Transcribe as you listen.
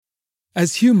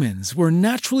As humans, we're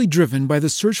naturally driven by the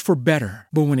search for better.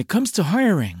 But when it comes to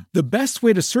hiring, the best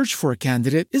way to search for a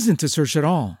candidate isn't to search at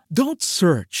all. Don't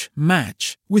search,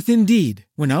 match with Indeed.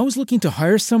 When I was looking to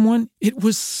hire someone, it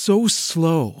was so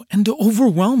slow and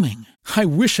overwhelming. I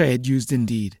wish I had used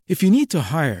Indeed. If you need to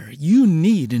hire, you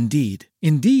need Indeed.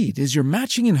 Indeed is your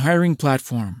matching and hiring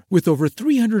platform with over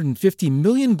 350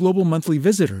 million global monthly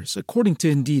visitors, according to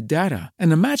Indeed data,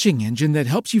 and a matching engine that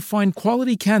helps you find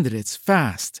quality candidates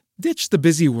fast. Ditch the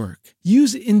busy work.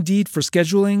 Use Indeed for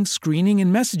scheduling, screening,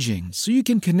 and messaging so you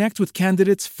can connect with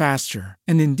candidates faster.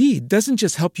 And Indeed doesn't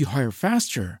just help you hire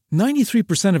faster.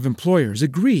 93% of employers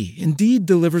agree Indeed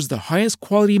delivers the highest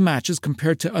quality matches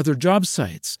compared to other job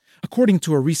sites, according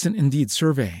to a recent Indeed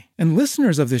survey. And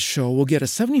listeners of this show will get a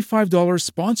 $75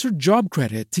 sponsored job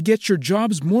credit to get your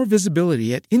jobs more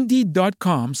visibility at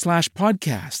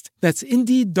Indeed.com/podcast. That's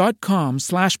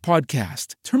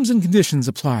Indeed.com/podcast. Terms and conditions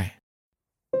apply.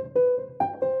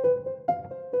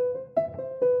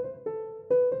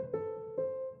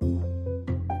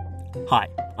 Hi,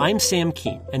 I'm Sam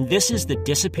Keene, and this is The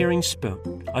Disappearing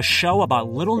Spoon, a show about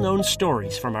little-known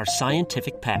stories from our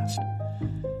scientific past.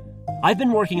 I've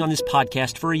been working on this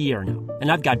podcast for a year now, and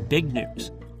I've got big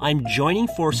news. I'm joining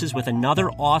forces with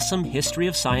another awesome History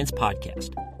of Science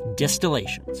podcast,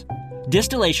 Distillations.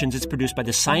 Distillations is produced by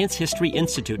the Science History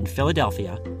Institute in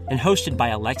Philadelphia and hosted by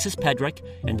Alexis Pedrick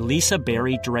and Lisa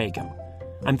Berry Drago.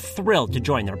 I'm thrilled to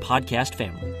join their podcast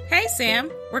family. Hey,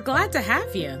 Sam. We're glad to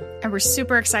have you. And we're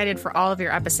super excited for all of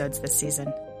your episodes this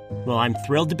season. Well, I'm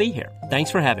thrilled to be here. Thanks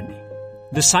for having me.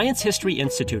 The Science History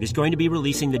Institute is going to be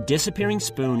releasing The Disappearing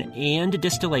Spoon and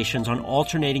Distillations on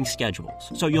alternating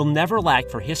schedules, so you'll never lack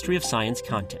for History of Science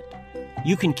content.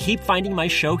 You can keep finding my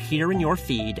show here in your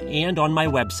feed and on my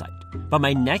website, but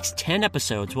my next 10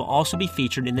 episodes will also be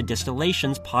featured in the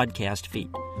Distillations podcast feed.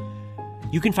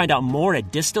 You can find out more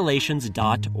at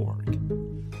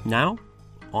distillations.org. Now,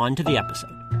 on to the episode.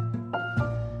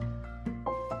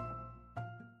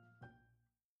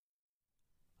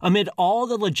 Amid all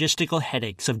the logistical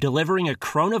headaches of delivering a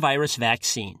coronavirus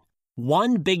vaccine,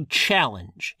 one big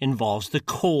challenge involves the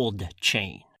cold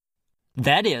chain.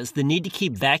 That is, the need to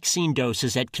keep vaccine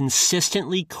doses at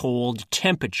consistently cold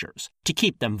temperatures to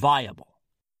keep them viable.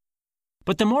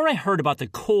 But the more I heard about the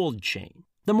cold chain,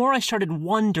 the more I started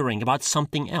wondering about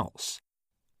something else.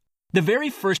 The very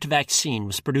first vaccine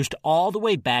was produced all the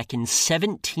way back in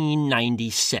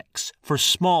 1796 for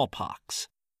smallpox.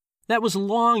 That was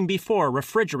long before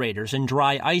refrigerators and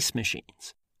dry ice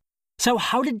machines. So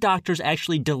how did doctors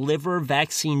actually deliver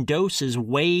vaccine doses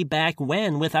way back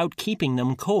when without keeping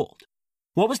them cold?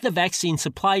 What was the vaccine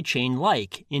supply chain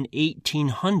like in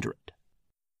 1800?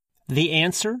 The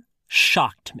answer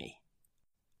shocked me.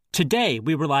 Today,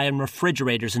 we rely on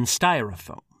refrigerators and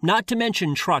styrofoam, not to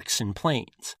mention trucks and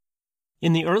planes.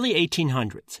 In the early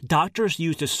 1800s, doctors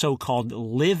used a so-called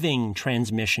living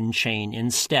transmission chain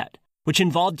instead, which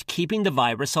involved keeping the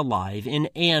virus alive in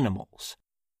animals.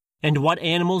 And what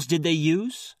animals did they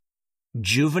use?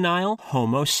 Juvenile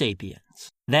Homo sapiens,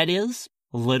 that is,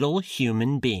 little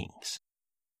human beings.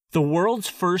 The world's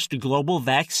first global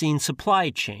vaccine supply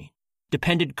chain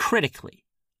depended critically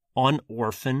on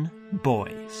orphan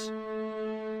boys.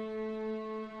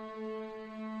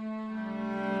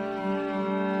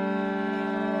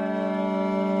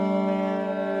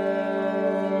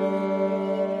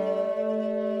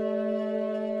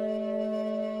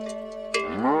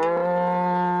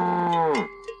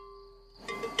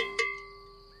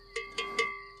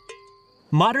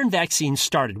 Modern vaccines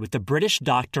started with the British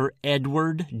doctor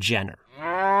Edward Jenner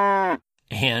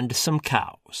and some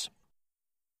cows.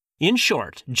 In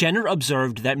short, Jenner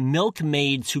observed that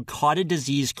milkmaids who caught a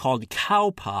disease called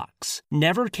cowpox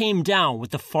never came down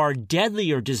with the far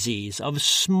deadlier disease of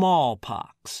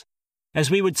smallpox.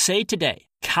 As we would say today,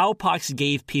 cowpox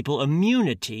gave people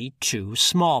immunity to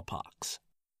smallpox.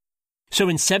 So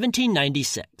in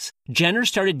 1796, Jenner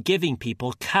started giving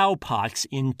people cowpox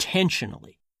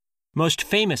intentionally. Most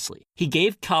famously, he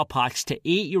gave cowpox to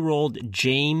 8-year-old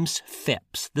James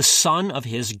Phipps, the son of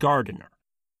his gardener.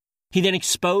 He then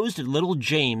exposed little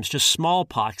James to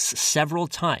smallpox several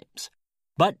times,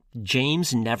 but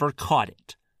James never caught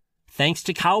it. Thanks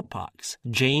to cowpox,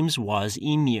 James was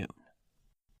immune.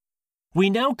 We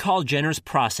now call Jenner's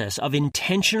process of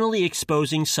intentionally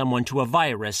exposing someone to a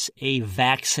virus a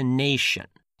vaccination,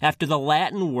 after the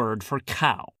Latin word for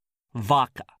cow,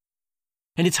 vacca.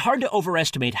 And it's hard to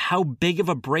overestimate how big of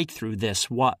a breakthrough this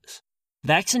was.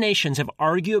 Vaccinations have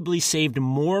arguably saved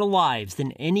more lives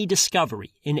than any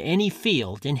discovery in any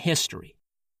field in history.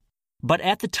 But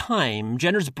at the time,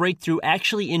 Jenner's breakthrough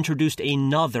actually introduced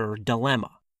another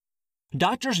dilemma.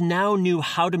 Doctors now knew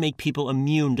how to make people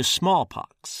immune to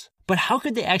smallpox, but how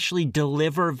could they actually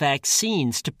deliver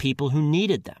vaccines to people who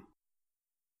needed them?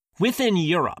 Within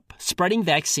Europe, spreading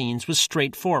vaccines was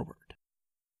straightforward.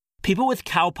 People with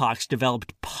cowpox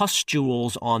developed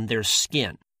pustules on their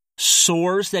skin,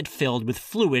 sores that filled with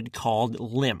fluid called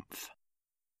lymph.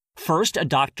 First, a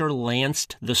doctor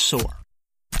lanced the sore,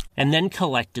 and then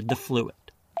collected the fluid.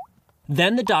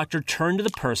 Then the doctor turned to the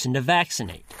person to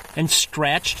vaccinate and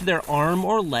scratched their arm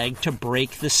or leg to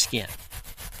break the skin.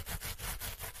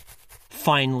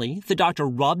 Finally, the doctor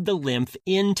rubbed the lymph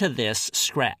into this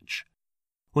scratch.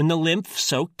 When the lymph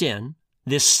soaked in,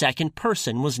 this second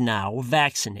person was now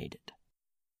vaccinated.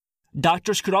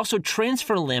 Doctors could also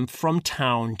transfer lymph from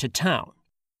town to town.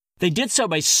 They did so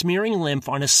by smearing lymph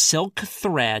on a silk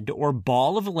thread or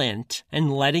ball of lint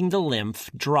and letting the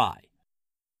lymph dry.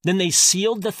 Then they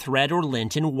sealed the thread or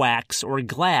lint in wax or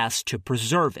glass to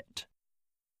preserve it.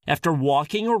 After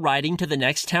walking or riding to the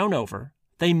next town over,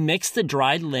 they mixed the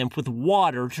dried lymph with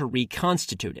water to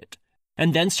reconstitute it,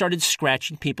 and then started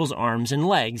scratching people's arms and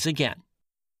legs again.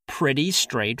 Pretty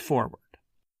straightforward.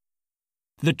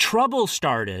 The trouble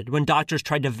started when doctors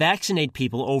tried to vaccinate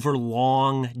people over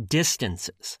long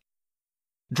distances.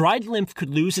 Dried lymph could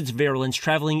lose its virulence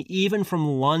traveling even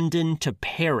from London to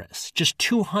Paris, just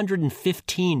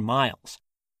 215 miles.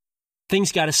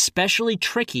 Things got especially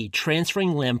tricky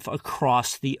transferring lymph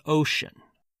across the ocean.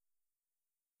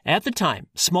 At the time,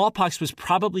 smallpox was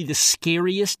probably the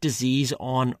scariest disease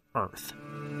on Earth.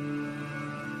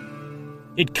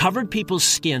 It covered people's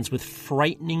skins with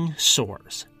frightening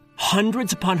sores.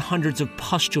 Hundreds upon hundreds of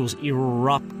pustules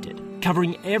erupted,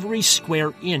 covering every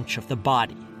square inch of the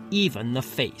body, even the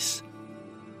face.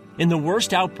 In the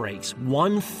worst outbreaks,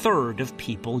 1/3 of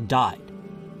people died.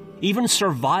 Even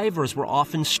survivors were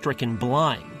often stricken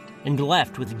blind and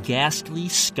left with ghastly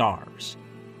scars.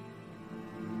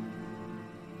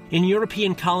 In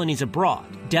European colonies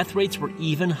abroad, death rates were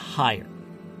even higher.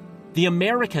 The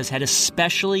Americas had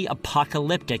especially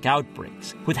apocalyptic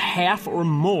outbreaks, with half or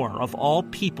more of all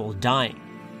people dying.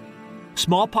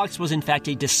 Smallpox was in fact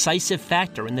a decisive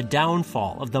factor in the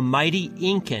downfall of the mighty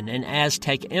Incan and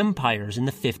Aztec empires in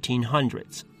the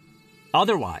 1500s.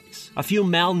 Otherwise, a few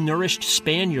malnourished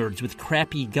Spaniards with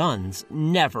crappy guns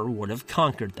never would have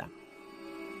conquered them.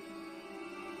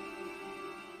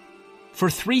 For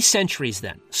 3 centuries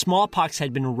then, smallpox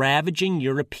had been ravaging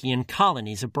European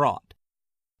colonies abroad.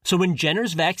 So when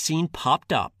Jenner's vaccine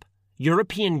popped up,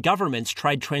 European governments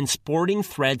tried transporting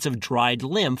threads of dried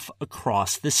lymph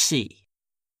across the sea.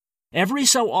 Every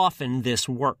so often this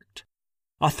worked.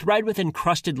 A thread with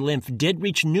encrusted lymph did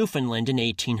reach Newfoundland in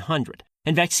 1800,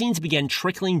 and vaccines began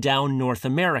trickling down North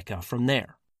America from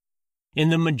there. In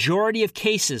the majority of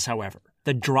cases, however,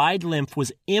 the dried lymph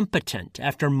was impotent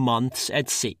after months at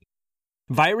sea.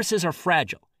 Viruses are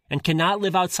fragile and cannot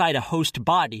live outside a host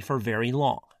body for very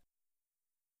long.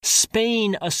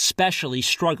 Spain especially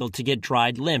struggled to get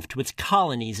dried lymph to its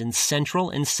colonies in Central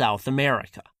and South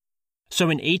America. So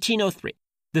in 1803,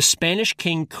 the Spanish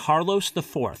king Carlos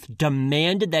IV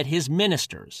demanded that his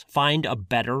ministers find a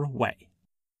better way.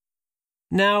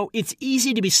 Now, it's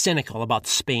easy to be cynical about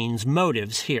Spain's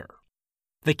motives here.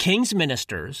 The king's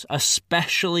ministers,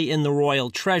 especially in the royal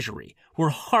treasury, were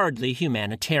hardly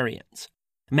humanitarians.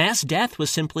 Mass death was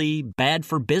simply bad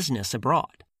for business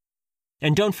abroad.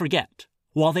 And don't forget,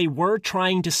 while they were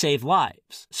trying to save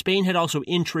lives, Spain had also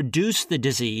introduced the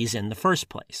disease in the first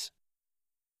place.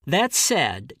 That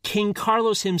said, King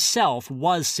Carlos himself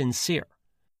was sincere.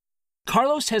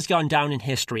 Carlos has gone down in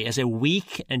history as a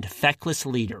weak and feckless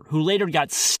leader who later got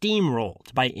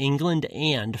steamrolled by England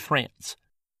and France.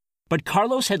 But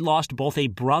Carlos had lost both a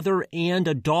brother and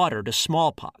a daughter to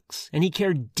smallpox, and he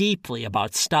cared deeply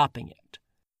about stopping it.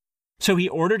 So he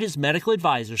ordered his medical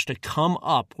advisors to come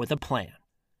up with a plan.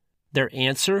 Their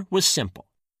answer was simple: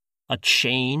 a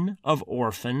chain of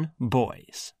orphan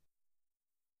boys.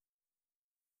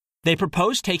 They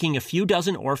proposed taking a few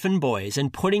dozen orphan boys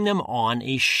and putting them on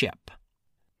a ship.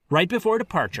 Right before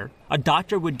departure, a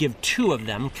doctor would give 2 of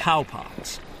them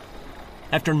cowpox.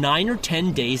 After 9 or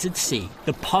 10 days at sea,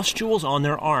 the pustules on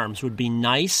their arms would be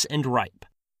nice and ripe.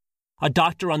 A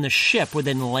doctor on the ship would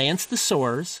then lance the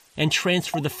sores and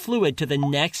transfer the fluid to the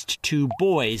next 2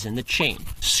 boys in the chain,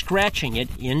 scratching it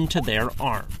into their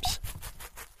arms.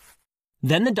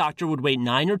 Then the doctor would wait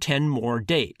 9 or 10 more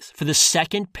days for the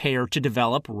second pair to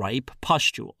develop ripe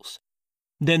pustules.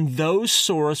 Then those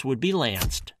sores would be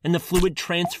lanced and the fluid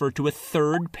transferred to a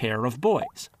 3rd pair of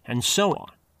boys, and so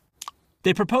on.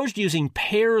 They proposed using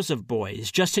pairs of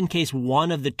boys just in case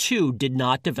one of the 2 did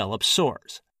not develop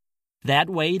sores. That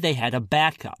way they had a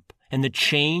backup and the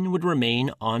chain would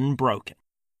remain unbroken.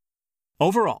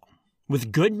 Overall,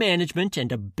 with good management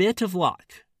and a bit of luck,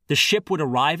 the ship would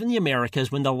arrive in the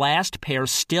Americas when the last pair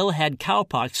still had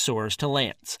cowpox sores to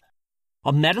lance.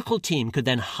 A medical team could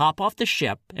then hop off the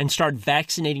ship and start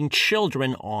vaccinating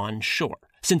children on shore,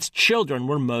 since children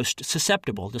were most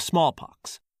susceptible to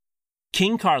smallpox.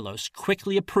 King Carlos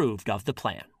quickly approved of the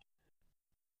plan.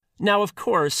 Now, of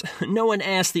course, no one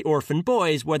asked the orphan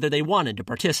boys whether they wanted to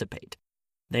participate.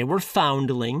 They were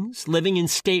foundlings living in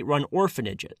state-run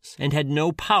orphanages and had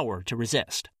no power to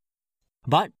resist.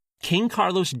 But King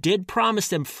Carlos did promise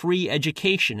them free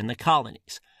education in the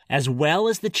colonies, as well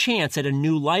as the chance at a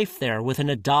new life there with an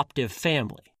adoptive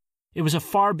family. It was a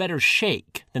far better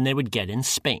shake than they would get in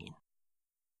Spain.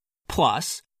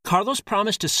 Plus, Carlos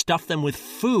promised to stuff them with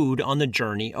food on the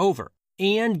journey over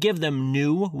and give them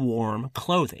new, warm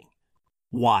clothing.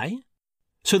 Why?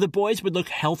 So the boys would look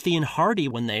healthy and hearty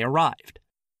when they arrived.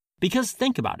 Because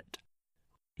think about it.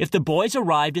 If the boys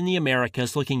arrived in the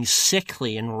Americas looking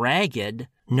sickly and ragged,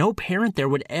 no parent there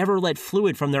would ever let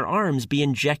fluid from their arms be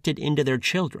injected into their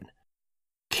children.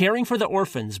 Caring for the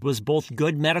orphans was both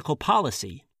good medical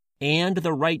policy and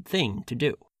the right thing to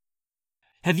do.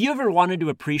 Have you ever wanted to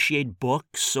appreciate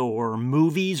books or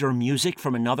movies or music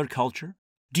from another culture?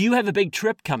 Do you have a big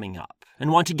trip coming up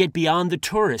and want to get beyond the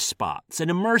tourist spots and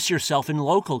immerse yourself in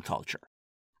local culture?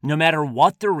 No matter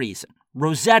what the reason,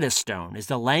 Rosetta Stone is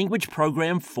the language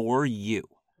program for you.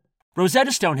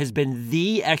 Rosetta Stone has been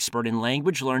the expert in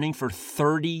language learning for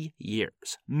 30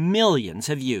 years. Millions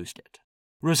have used it.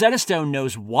 Rosetta Stone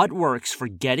knows what works for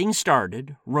getting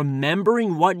started,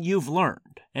 remembering what you've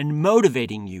learned, and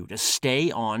motivating you to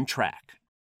stay on track.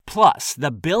 Plus,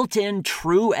 the built-in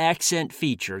True Accent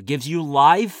feature gives you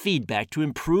live feedback to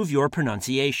improve your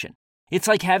pronunciation. It's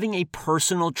like having a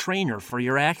personal trainer for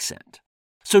your accent.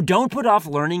 So don't put off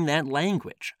learning that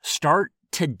language. Start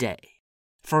today.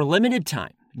 For a limited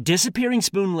time, Disappearing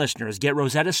Spoon listeners get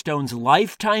Rosetta Stone's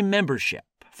lifetime membership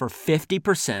for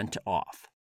 50% off.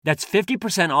 That's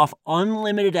 50% off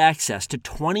unlimited access to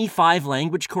 25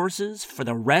 language courses for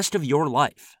the rest of your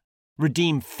life.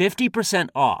 Redeem 50%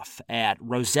 off at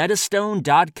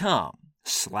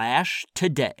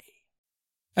rosettastone.com/today.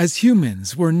 As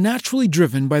humans, we're naturally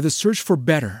driven by the search for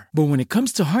better. But when it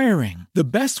comes to hiring, the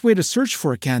best way to search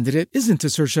for a candidate isn't to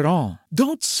search at all.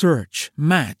 Don't search,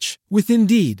 match with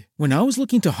Indeed. When I was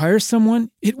looking to hire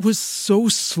someone, it was so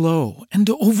slow and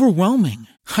overwhelming.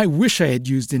 I wish I had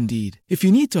used Indeed. If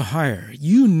you need to hire,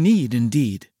 you need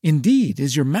Indeed. Indeed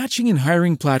is your matching and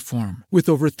hiring platform with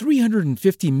over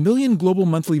 350 million global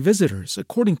monthly visitors,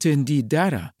 according to Indeed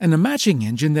data, and a matching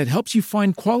engine that helps you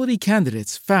find quality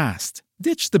candidates fast.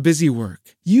 Ditch the busy work.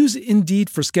 Use Indeed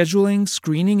for scheduling,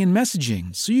 screening, and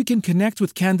messaging so you can connect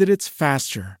with candidates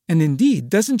faster. And Indeed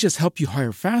doesn't just help you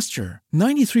hire faster.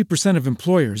 93% of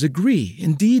employers agree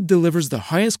Indeed delivers the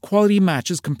highest quality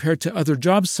matches compared to other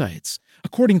job sites,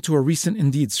 according to a recent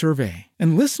Indeed survey.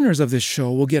 And listeners of this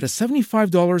show will get a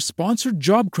 $75 sponsored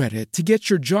job credit to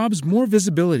get your jobs more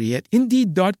visibility at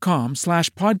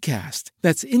Indeed.com/podcast.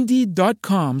 That's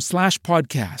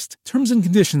Indeed.com/podcast. Terms and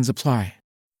conditions apply.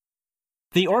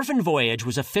 The Orphan Voyage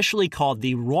was officially called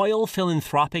the Royal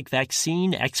Philanthropic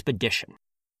Vaccine Expedition.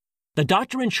 The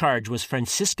doctor in charge was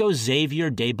Francisco Xavier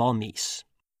de Balmis.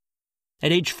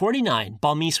 At age 49,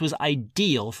 Balmis was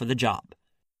ideal for the job.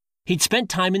 He'd spent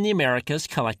time in the Americas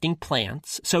collecting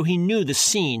plants, so he knew the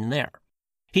scene there.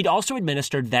 He'd also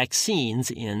administered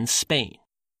vaccines in Spain.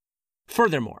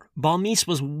 Furthermore, Balmis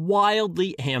was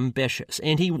wildly ambitious,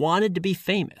 and he wanted to be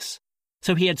famous.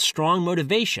 So he had strong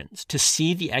motivations to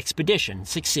see the expedition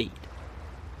succeed.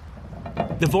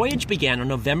 The voyage began on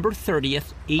November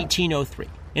 30th, 1803,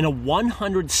 in a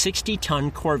 160-ton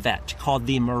corvette called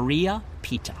the Maria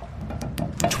Pita.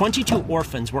 22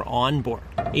 orphans were on board,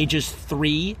 ages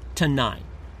 3 to 9.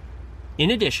 In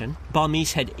addition,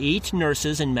 Balmis had 8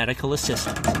 nurses and medical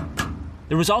assistants.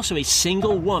 There was also a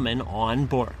single woman on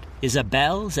board,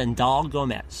 Isabel Zendal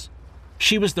Gomez.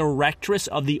 She was the rectress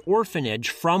of the orphanage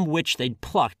from which they'd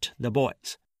plucked the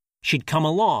boys. She'd come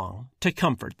along to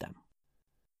comfort them.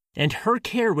 And her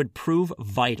care would prove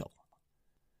vital.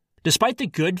 Despite the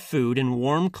good food and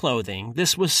warm clothing,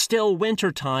 this was still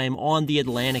wintertime on the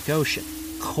Atlantic Ocean,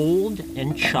 cold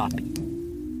and choppy.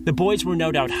 The boys were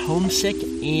no doubt homesick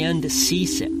and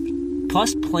seasick,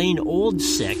 plus plain old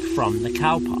sick from the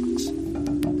cowpox.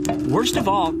 Worst of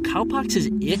all, cowpox is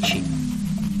itchy.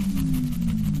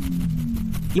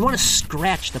 You want to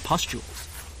scratch the pustules.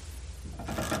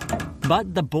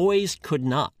 But the boys could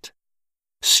not.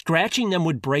 Scratching them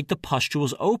would break the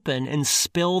pustules open and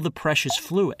spill the precious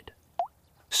fluid.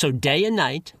 So day and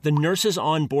night, the nurses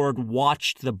on board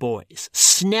watched the boys,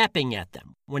 snapping at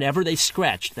them whenever they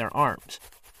scratched their arms.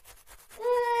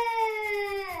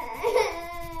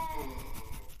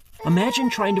 Imagine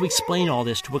trying to explain all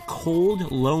this to a cold,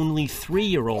 lonely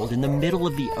 3-year-old in the middle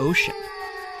of the ocean.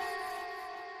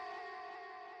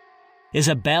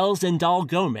 Isabel Zendal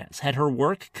Gomez had her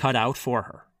work cut out for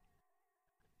her.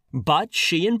 But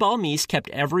she and Balmis kept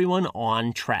everyone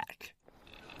on track.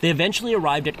 They eventually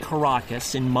arrived at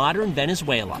Caracas in modern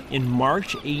Venezuela in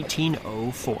March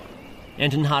 1804,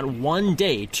 and not one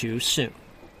day too soon.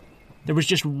 There was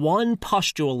just one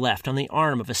pustule left on the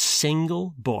arm of a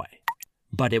single boy,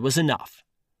 but it was enough.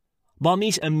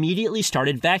 Balmis immediately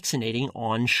started vaccinating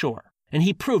on shore, and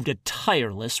he proved a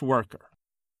tireless worker.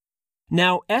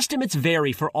 Now, estimates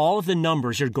vary for all of the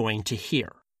numbers you're going to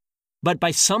hear. But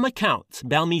by some accounts,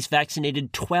 Balmis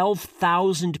vaccinated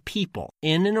 12,000 people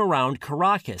in and around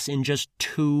Caracas in just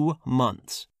 2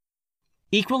 months.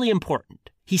 Equally important,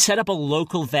 he set up a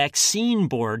local vaccine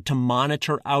board to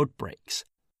monitor outbreaks.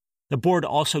 The board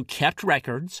also kept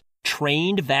records,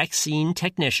 trained vaccine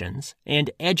technicians,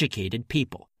 and educated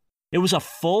people. It was a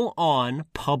full-on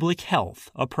public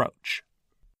health approach.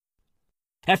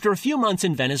 After a few months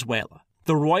in Venezuela,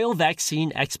 the Royal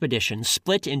Vaccine Expedition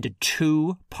split into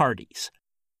 2 parties.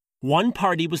 One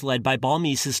party was led by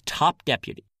Balmis's top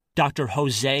deputy, Dr.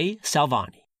 Jose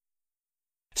Salvani.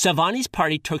 Salvani's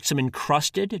party took some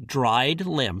encrusted, dried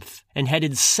lymph and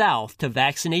headed south to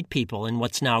vaccinate people in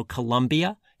what's now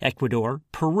Colombia, Ecuador,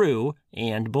 Peru,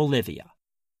 and Bolivia.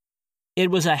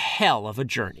 It was a hell of a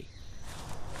journey.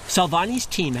 Salvani's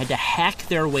team had to hack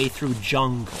their way through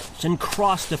jungles and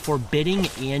cross the forbidding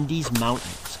Andes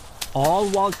Mountains, all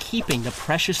while keeping the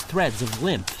precious threads of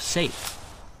lymph safe.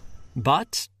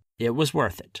 But it was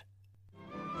worth it.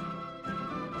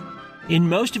 In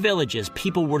most villages,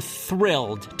 people were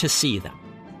thrilled to see them.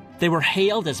 They were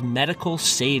hailed as medical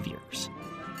saviors.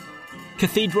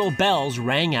 Cathedral bells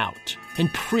rang out,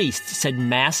 and priests said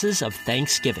masses of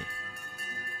thanksgiving.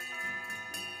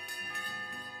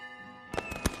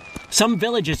 Some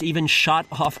villages even shot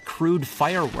off crude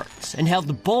fireworks and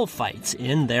held bullfights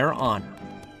in their honor.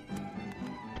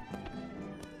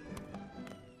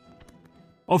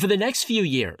 Over the next few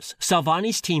years,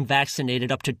 Salvani's team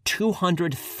vaccinated up to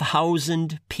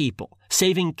 200,000 people,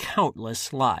 saving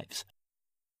countless lives.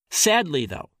 Sadly,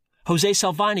 though, Jose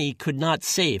Salvani could not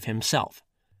save himself.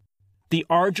 The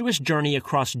arduous journey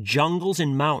across jungles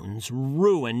and mountains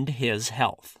ruined his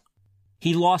health.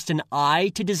 He lost an eye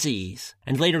to disease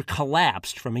and later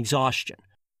collapsed from exhaustion.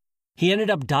 He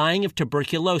ended up dying of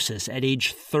tuberculosis at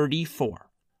age 34,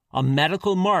 a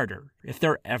medical martyr if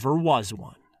there ever was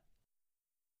one.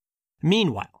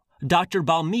 Meanwhile, Dr.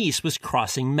 Balmis was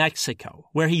crossing Mexico,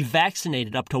 where he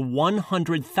vaccinated up to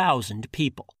 100,000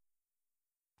 people.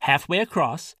 Halfway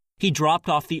across, he dropped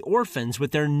off the orphans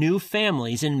with their new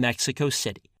families in Mexico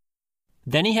City.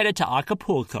 Then he headed to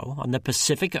Acapulco on the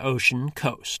Pacific Ocean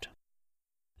coast.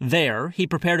 There, he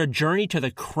prepared a journey to the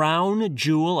crown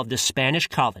jewel of the Spanish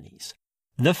colonies,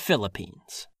 the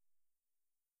Philippines.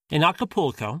 In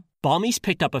Acapulco, Balmis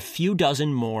picked up a few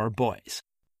dozen more boys.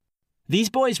 These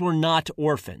boys were not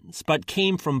orphans, but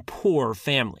came from poor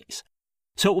families.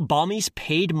 So Balmis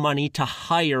paid money to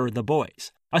hire the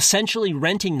boys, essentially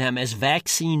renting them as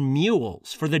vaccine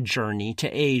mules for the journey to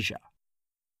Asia.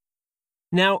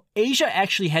 Now, Asia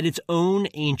actually had its own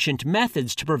ancient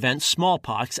methods to prevent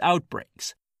smallpox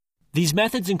outbreaks. These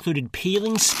methods included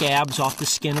peeling scabs off the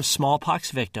skin of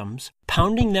smallpox victims,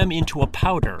 pounding them into a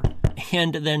powder,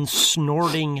 and then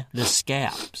snorting the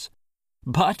scabs.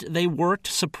 But they worked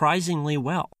surprisingly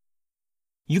well.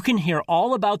 You can hear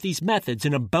all about these methods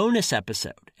in a bonus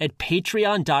episode at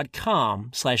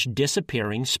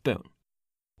patreon.com/disappearingspoon.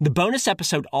 The bonus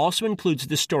episode also includes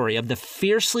the story of the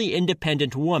fiercely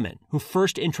independent woman who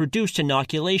first introduced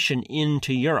inoculation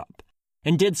into Europe,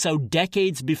 and did so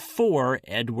decades before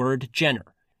Edward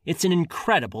Jenner. It's an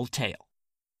incredible tale.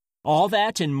 All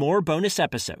that and more bonus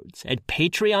episodes at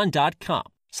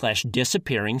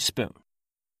patreon.com/disappearingspoon.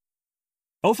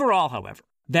 Overall, however,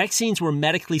 vaccines were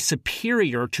medically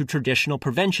superior to traditional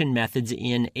prevention methods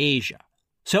in Asia.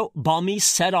 So Balmis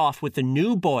set off with the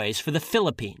new boys for the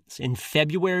Philippines in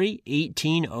February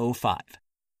 1805.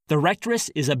 The rectress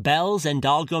Isabel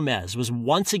Zendal Gomez was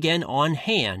once again on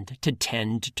hand to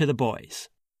tend to the boys.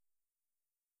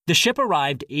 The ship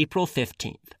arrived April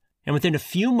 15th, and within a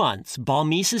few months,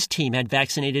 Balmis's team had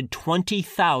vaccinated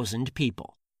 20,000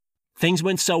 people. Things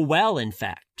went so well, in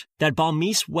fact, that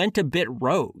Balmis went a bit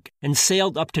rogue and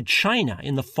sailed up to China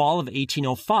in the fall of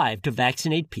 1805 to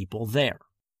vaccinate people there.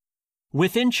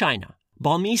 Within China,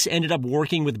 Balmis ended up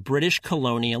working with British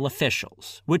colonial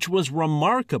officials, which was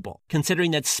remarkable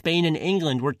considering that Spain and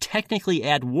England were technically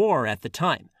at war at the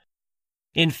time.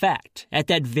 In fact, at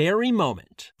that very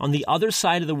moment, on the other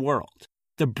side of the world,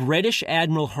 the British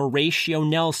Admiral Horatio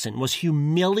Nelson was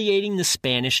humiliating the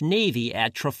Spanish Navy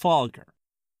at Trafalgar.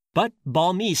 But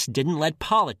Balmis didn't let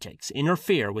politics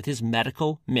interfere with his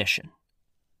medical mission.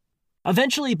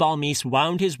 Eventually, Balmis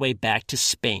wound his way back to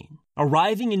Spain,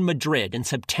 arriving in Madrid in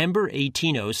September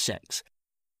 1806.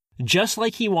 Just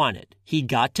like he wanted, he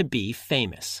got to be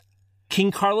famous.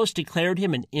 King Carlos declared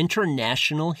him an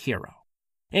international hero.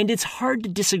 And it's hard to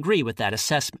disagree with that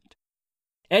assessment.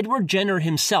 Edward Jenner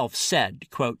himself said,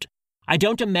 quote, "I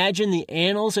don't imagine the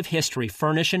annals of history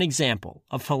furnish an example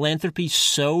of philanthropy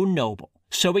so noble,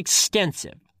 so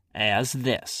extensive as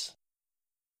this."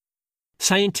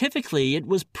 Scientifically, it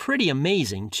was pretty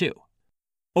amazing, too.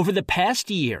 Over the past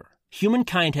year,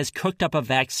 humankind has cooked up a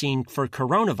vaccine for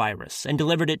coronavirus and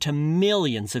delivered it to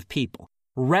millions of people,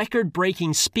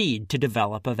 record-breaking speed to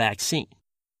develop a vaccine.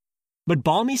 But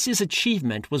Balmis'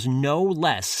 achievement was no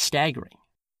less staggering.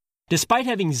 Despite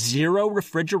having zero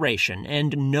refrigeration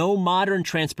and no modern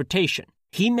transportation,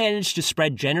 he managed to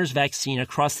spread Jenner's vaccine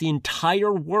across the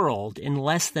entire world in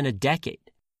less than a decade.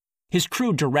 His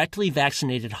crew directly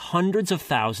vaccinated hundreds of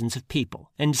thousands of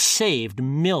people and saved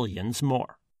millions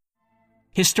more.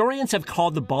 Historians have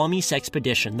called the Balmis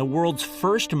expedition the world's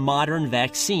first modern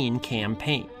vaccine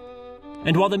campaign.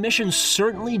 And while the mission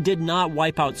certainly did not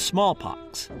wipe out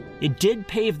smallpox, it did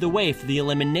pave the way for the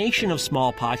elimination of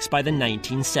smallpox by the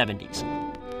 1970s.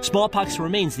 Smallpox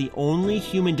remains the only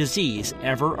human disease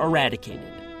ever eradicated.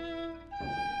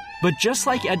 But just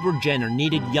like Edward Jenner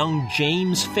needed young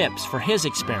James Phipps for his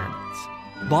experiments,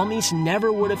 Balmis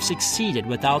never would have succeeded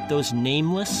without those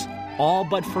nameless, all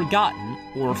but forgotten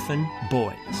orphan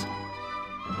boys.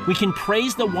 We can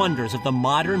praise the wonders of the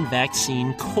modern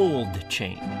vaccine cold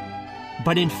chain.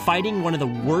 But in fighting one of the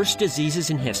worst diseases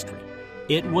in history,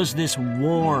 it was this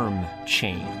warm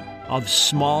chain of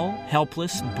small,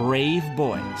 helpless, brave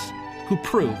boys who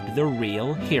proved the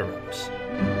real heroes.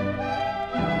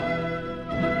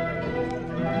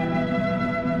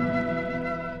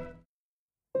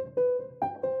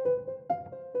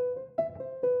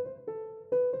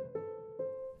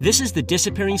 This is the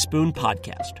Disappearing Spoon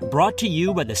podcast, brought to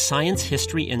you by the Science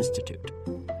History Institute.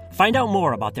 Find out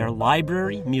more about their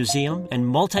library, museum, and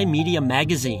multimedia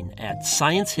magazine at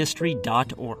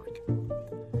sciencehistory.org.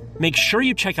 Make sure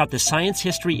you check out the Science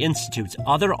History Institute's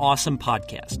other awesome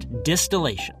podcast,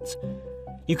 Distillations.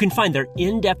 You can find their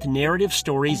in-depth narrative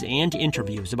stories and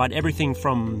interviews about everything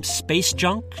from space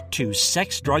junk to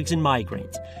sex, drugs, and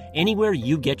migraines, anywhere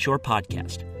you get your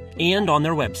podcast, and on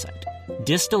their website,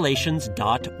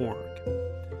 distillations.org.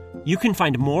 You can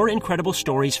find more incredible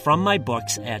stories from my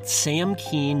books at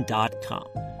samkeen.com.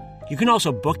 You can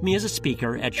also book me as a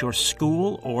speaker at your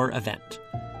school or event.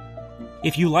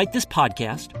 If you like this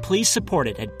podcast, please support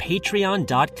it at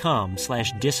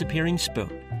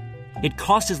patreon.com/disappearingspoon. It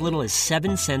costs as little as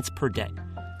 7 cents per day.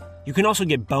 You can also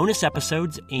get bonus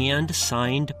episodes and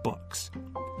signed books.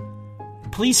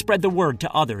 Please spread the word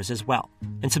to others as well,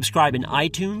 and subscribe in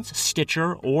iTunes,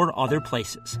 Stitcher, or other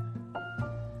places.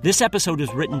 This episode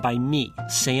was written by me,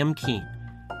 Sam Keen.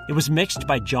 It was mixed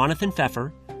by Jonathan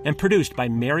Pfeffer and produced by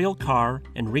Mariel Carr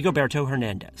and Rigoberto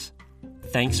Hernandez.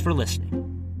 Thanks for listening.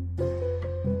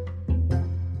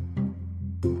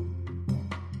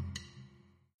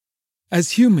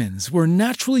 As humans, we're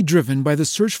naturally driven by the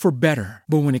search for better.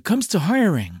 But when it comes to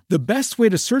hiring, the best way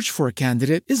to search for a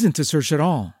candidate isn't to search at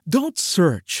all. Don't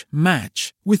search,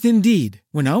 match with Indeed.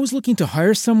 When I was looking to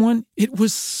hire someone, it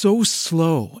was so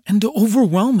slow and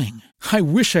overwhelming. I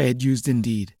wish I had used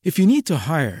Indeed. If you need to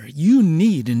hire, you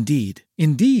need Indeed.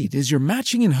 Indeed is your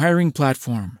matching and hiring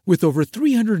platform with over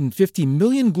 350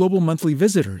 million global monthly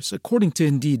visitors, according to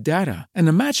Indeed data, and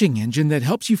a matching engine that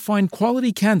helps you find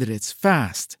quality candidates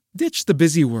fast. Ditch the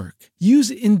busy work.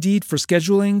 Use Indeed for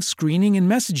scheduling, screening,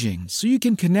 and messaging so you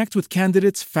can connect with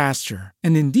candidates faster.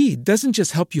 And Indeed doesn't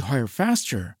just help you hire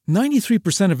faster.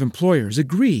 93% of employers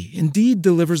agree Indeed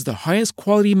delivers the highest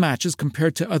quality matches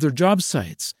compared to other job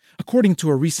sites, according to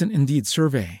a recent Indeed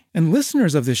survey. And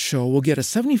listeners of this show will get a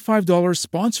 $75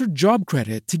 sponsored job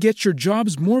credit to get your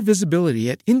jobs more visibility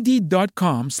at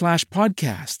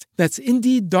Indeed.com/podcast. That's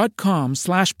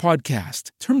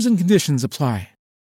Indeed.com/podcast. Terms and conditions apply.